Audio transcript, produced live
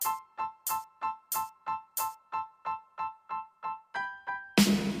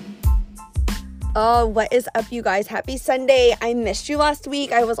Oh, what is up, you guys? Happy Sunday. I missed you last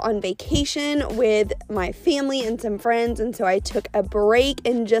week. I was on vacation with my family and some friends, and so I took a break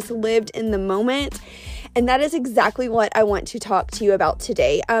and just lived in the moment. And that is exactly what I want to talk to you about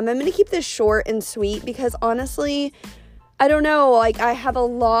today. I'm going to keep this short and sweet because honestly, I don't know, I have a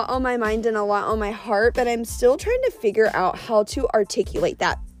lot on my mind and a lot on my heart, but I'm still trying to figure out how to articulate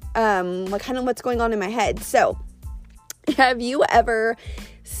that, kind of what's going on in my head. So, have you ever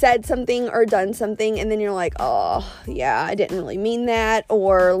said something or done something and then you're like, oh, yeah, I didn't really mean that,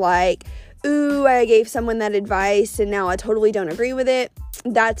 or like, ooh, I gave someone that advice and now I totally don't agree with it?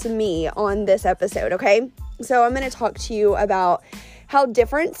 That's me on this episode, okay? So I'm going to talk to you about how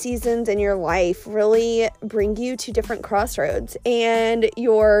different seasons in your life really bring you to different crossroads, and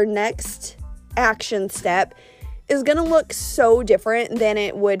your next action step is going to look so different than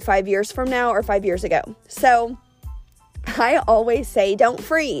it would 5 years from now or 5 years ago. So I always say, don't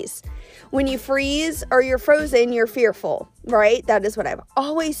freeze. When you freeze or you're frozen, you're fearful, right? That is what I've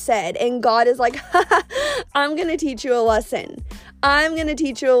always said. And God is like, I'm going to teach you a lesson. I'm going to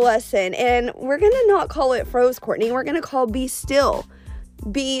teach you a lesson. And we're going to not call it froze, Courtney. We're going to call be still.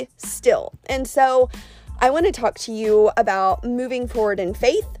 Be still. And so I want to talk to you about moving forward in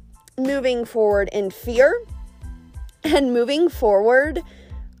faith, moving forward in fear, and moving forward,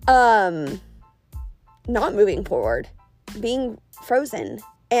 not moving forward, being frozen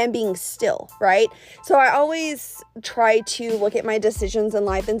and being still, right? So I always try to look at my decisions in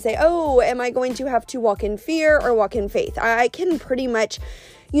life and say, oh, am I going to have to walk in fear or walk in faith? I can pretty much,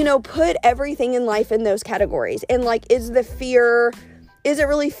 put everything in life in those categories. And is it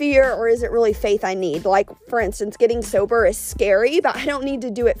really fear or is it really faith I need? Like, for instance, getting sober is scary, but I don't need to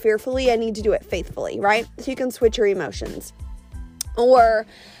do it fearfully. I need to do it faithfully, right? So you can switch your emotions. Or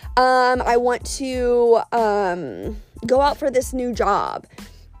I want to go out for this new job,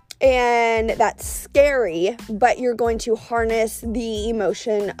 and that's scary, but you're going to harness the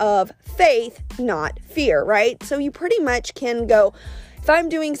emotion of faith, not fear, right? So you pretty much can go, if I'm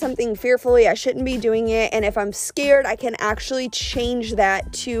doing something fearfully, I shouldn't be doing it. And if I'm scared, I can actually change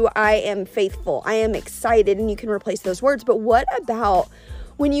that to I am faithful, I am excited, and you can replace those words. But what about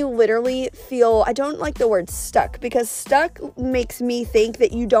when you literally feel, I don't like the word stuck, because stuck makes me think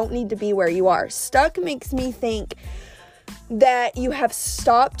that you don't need to be where you are. Stuck makes me think that you have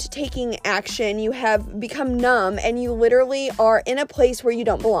stopped taking action, you have become numb, and you literally are in a place where you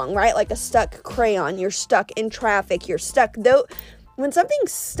don't belong, right? Like a stuck crayon, you're stuck in traffic, you're stuck. Though, when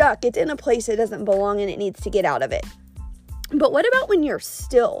something's stuck, it's in a place it doesn't belong and it needs to get out of it. But what about when you're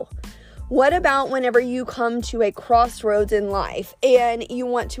still? What about whenever you come to a crossroads in life and you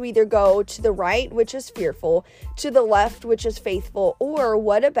want to either go to the right, which is fearful, to the left, which is faithful, or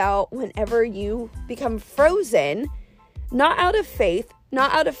what about whenever you become frozen, not out of faith,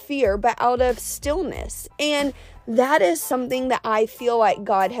 not out of fear, but out of stillness? And that is something that I feel like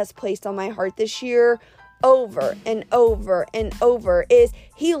God has placed on my heart this year over and over and over, is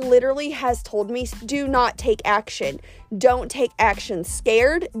he literally has told me, do not take action. Don't take action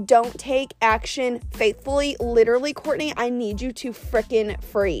scared. Don't take action faithfully. Literally, Courtney, I need you to frickin'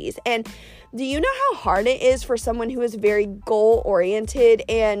 freeze. And do you know how hard it is for someone who is very goal-oriented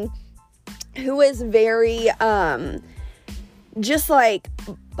and who is very, just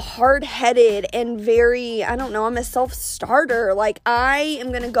hard-headed and very, I'm a self-starter. I am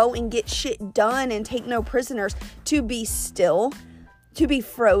going to go and get shit done and take no prisoners, to be still, to be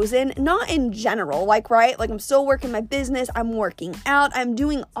frozen, not in general, right? I'm still working my business, I'm working out, I'm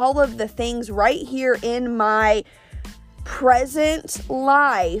doing all of the things right here in my present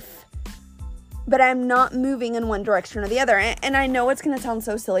life, but I'm not moving in one direction or the other. And I know it's going to sound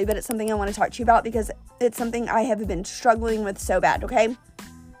so silly, but it's something I want to talk to you about because it's something I have been struggling with so bad, okay?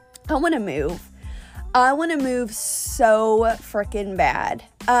 I want to move. I want to move so freaking bad.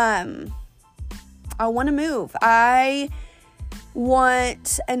 I want to move. I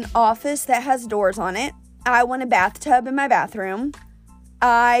want an office that has doors on it. I want a bathtub in my bathroom.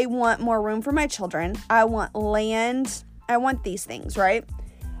 I want more room for my children. I want land. I want these things, right?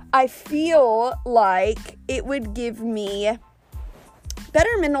 I feel like it would give me better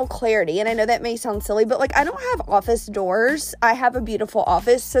mental clarity. And I know that may sound silly, but I don't have office doors. I have a beautiful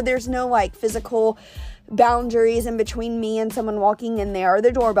office. So there's no physical boundaries in between me and someone walking in there, or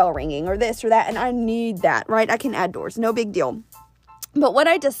the doorbell ringing, or this or that. And I need that, right? I can add doors. No big deal. But what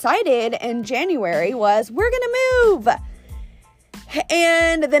I decided in January was we're going to move.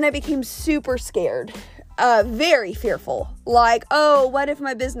 And then I became super scared. Very fearful. Oh, what if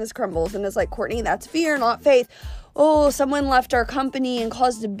my business crumbles? And it's Courtney, that's fear, not faith. oh, someone left our company and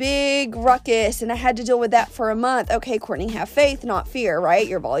caused a big ruckus and I had to deal with that for a month. Okay, Courtney, have faith, not fear, right?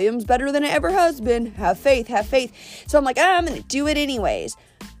 Your volume's better than it ever has been. Have faith, have faith. So I'm like, I'm going to do it anyways.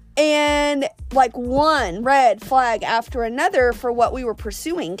 And like one red flag after another for what we were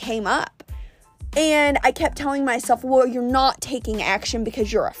pursuing came up. And I kept telling myself, well, you're not taking action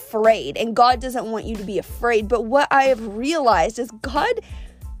because you're afraid. And God doesn't want you to be afraid. But what I have realized is God,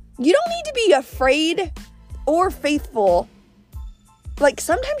 you don't need to be afraid or faithful. Like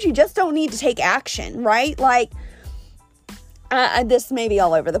sometimes you just don't need to take action, right? Like this may be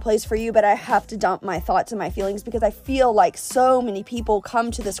all over the place for you, but I have to dump my thoughts and my feelings because I feel like so many people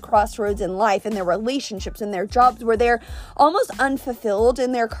come to this crossroads in life, in their relationships, in their jobs, where they're almost unfulfilled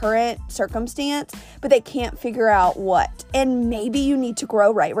in their current circumstance, but they can't figure out what. And maybe you need to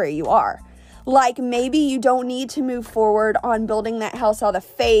grow right where you are. Like maybe you don't need to move forward on building that house out of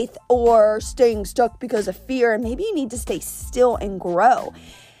faith or staying stuck because of fear. And maybe you need to stay still and grow.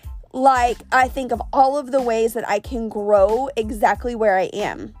 Like I think of all of the ways that I can grow exactly where I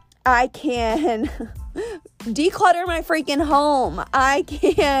am. I can declutter my freaking home. I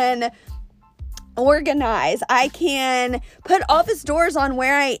can organize. I can put office doors on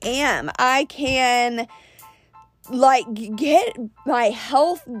where I am. I can like get my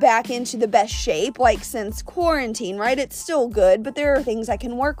health back into the best shape, like since quarantine, right? It's still good, but there are things I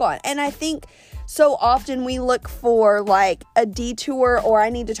can work on. And I think so often we look for like a detour, or I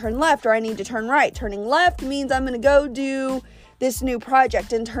need to turn left or I need to turn right. Turning left means I'm going to go do this new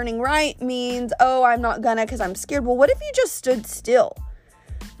project, and turning right means, oh, I'm not gonna because I'm scared. Well, what if you just stood still?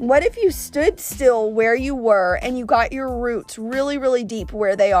 What if you stood still where you were and you got your roots really, really deep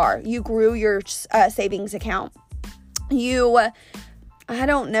where they are? You grew your savings account. You, I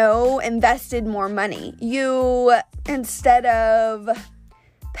don't know, invested more money. You, instead of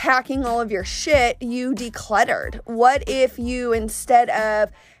packing all of your shit, you decluttered. What if you, instead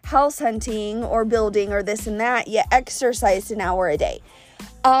of house hunting or building or this and that, you exercised an hour a day?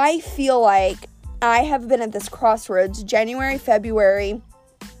 I feel like I have been at this crossroads January, February,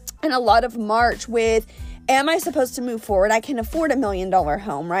 and a lot of March with, am I supposed to move forward? I can afford $1 million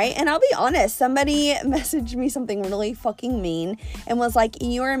home, right? And I'll be honest, somebody messaged me something really fucking mean and was like,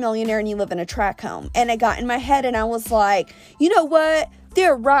 you're a millionaire and you live in a tract home. And it got in my head and I was like, you know what?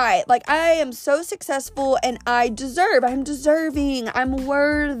 They're right. Like, I am so successful and I'm deserving, I'm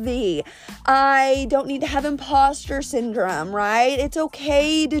worthy. I don't need to have imposter syndrome, right? It's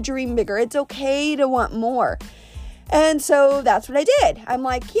okay to dream bigger. It's okay to want more. And so that's what I did. I'm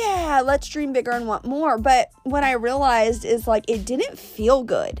like, yeah, let's dream bigger and want more. But what I realized is like, it didn't feel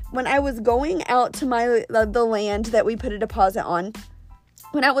good. When I was going out to the land that we put a deposit on,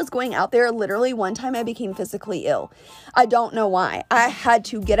 when I was going out there, literally one time I became physically ill. I don't know why. I had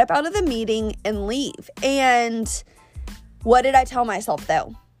to get up out of the meeting and leave. And what did I tell myself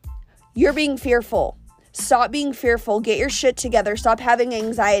though? You're being fearful. Stop being fearful. Get your shit together. Stop having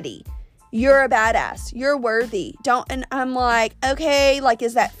anxiety. You're a badass. You're worthy. And I'm like, okay, like,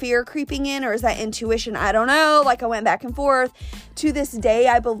 is that fear creeping in or is that intuition? I don't know. Like, I went back and forth. To this day,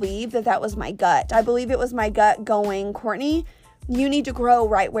 I believe that was my gut. I believe it was my gut going, Courtney, you need to grow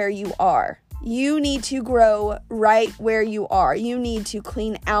right where you are. You need to grow right where you are. You need to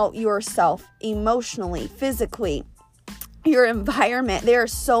clean out yourself emotionally, physically, your environment.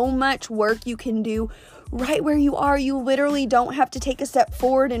 There's so much work you can do right where you are. You literally don't have to take a step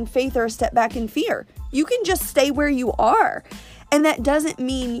forward in faith or a step back in fear. You can just stay where you are. And that doesn't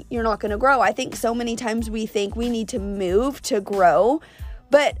mean you're not going to grow. I think so many times we think we need to move to grow,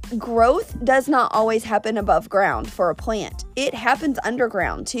 but growth does not always happen above ground for a plant. It happens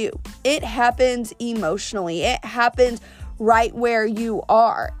underground too. It happens emotionally. It happens right where you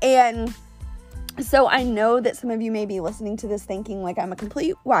are. And so I know that some of you may be listening to this thinking like I'm a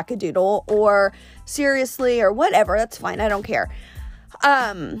complete wackadoodle or seriously or whatever. That's fine. I don't care.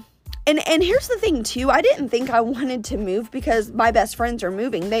 And here's the thing too. I didn't think I wanted to move because my best friends are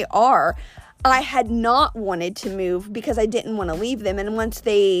moving. They are. I had not wanted to move because I didn't want to leave them. And once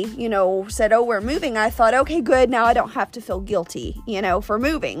they, said, oh, we're moving, I thought, okay, good. Now I don't have to feel guilty, for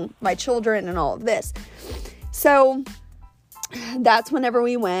moving my children and all of this. So that's whenever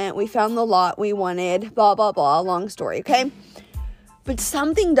we went. We found the lot we wanted, blah, blah, blah. Long story, okay? But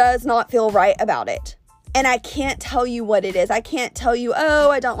something does not feel right about it. And I can't tell you what it is. I can't tell you,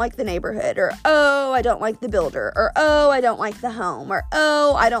 oh, I don't like the neighborhood, or oh, I don't like the builder, or oh, I don't like the home, or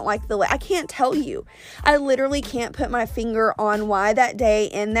oh, I don't like the I can't tell you. I literally can't put my finger on why that day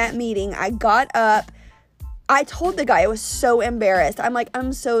in that meeting I got up. I told the guy I was so embarrassed. I'm like,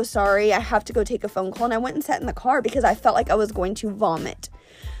 I'm so sorry. I have to go take a phone call. And I went and sat in the car because I felt like I was going to vomit.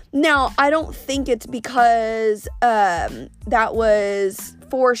 Now, I don't think it's because that was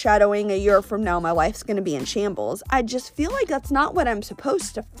foreshadowing a year from now my life's going to be in shambles. I just feel like that's not what I'm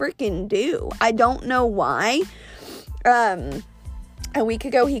supposed to freaking do. I don't know why. A week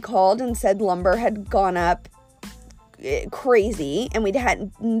ago, he called and said lumber had gone up crazy, and we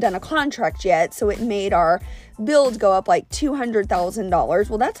hadn't done a contract yet, so it made our build go up like $200,000.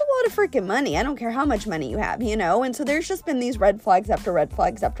 Well, that's a lot of freaking money. I don't care how much money you have, you know? And so there's just been these red flags after red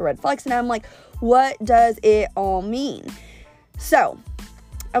flags after red flags, and I'm like, what does it all mean? So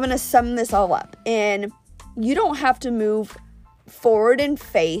I'm going to sum this all up, and you don't have to move forward in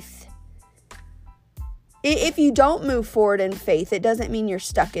faith. If you don't move forward in faith, it doesn't mean you're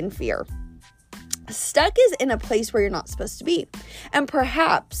stuck in fear. Stuck is in a place where you're not supposed to be. And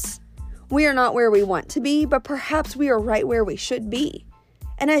perhaps we are not where we want to be, but perhaps we are right where we should be.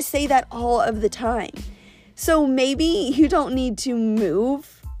 And I say that all of the time. So maybe you don't need to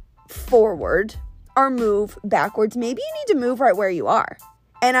move forward or move backwards. Maybe you need to move right where you are.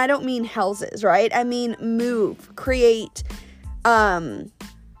 And I don't mean houses, right? I mean move, create,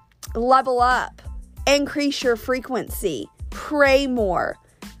 level up, increase your frequency, pray more.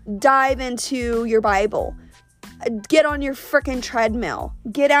 Dive into your Bible. Get on your freaking treadmill.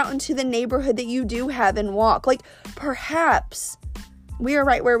 Get out into the neighborhood that you do have and walk. Like, perhaps we are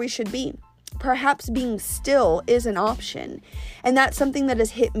right where we should be. Perhaps being still is an option. And that's something that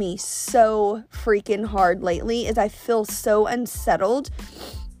has hit me so freaking hard lately, is I feel so unsettled.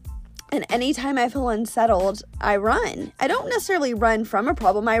 And anytime I feel unsettled, I run. I don't necessarily run from a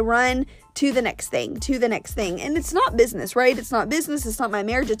problem. I run to the next thing, to the next thing. And it's not business, right? It's not business. It's not my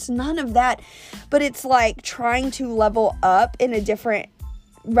marriage. It's none of that. But it's like trying to level up in a different,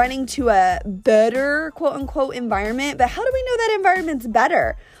 running to a better, quote unquote, environment. But how do we know that environment's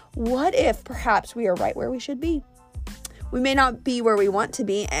better? What if perhaps we are right where we should be? We may not be where we want to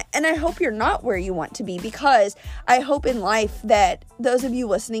be, and I hope you're not where you want to be, because I hope in life that those of you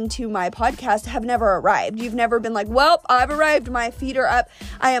listening to my podcast have never arrived. You've never been like, well, I've arrived, my feet are up,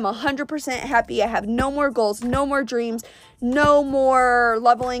 I am 100% happy, I have no more goals, no more dreams, no more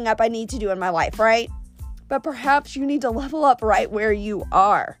leveling up I need to do in my life, right? But perhaps you need to level up right where you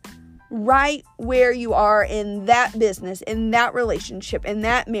are. Right where you are in that business, in that relationship, in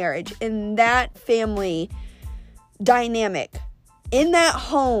that marriage, in that family dynamic, in that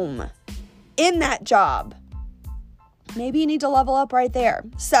home, in that job. Maybe you need to level up right there.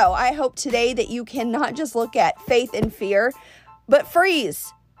 So I hope today that you can not just look at faith and fear, but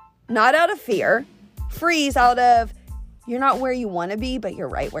freeze. Not out of fear. Freeze out of you're not where you want to be, but you're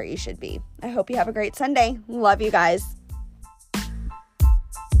right where you should be. I hope you have a great Sunday. Love you guys.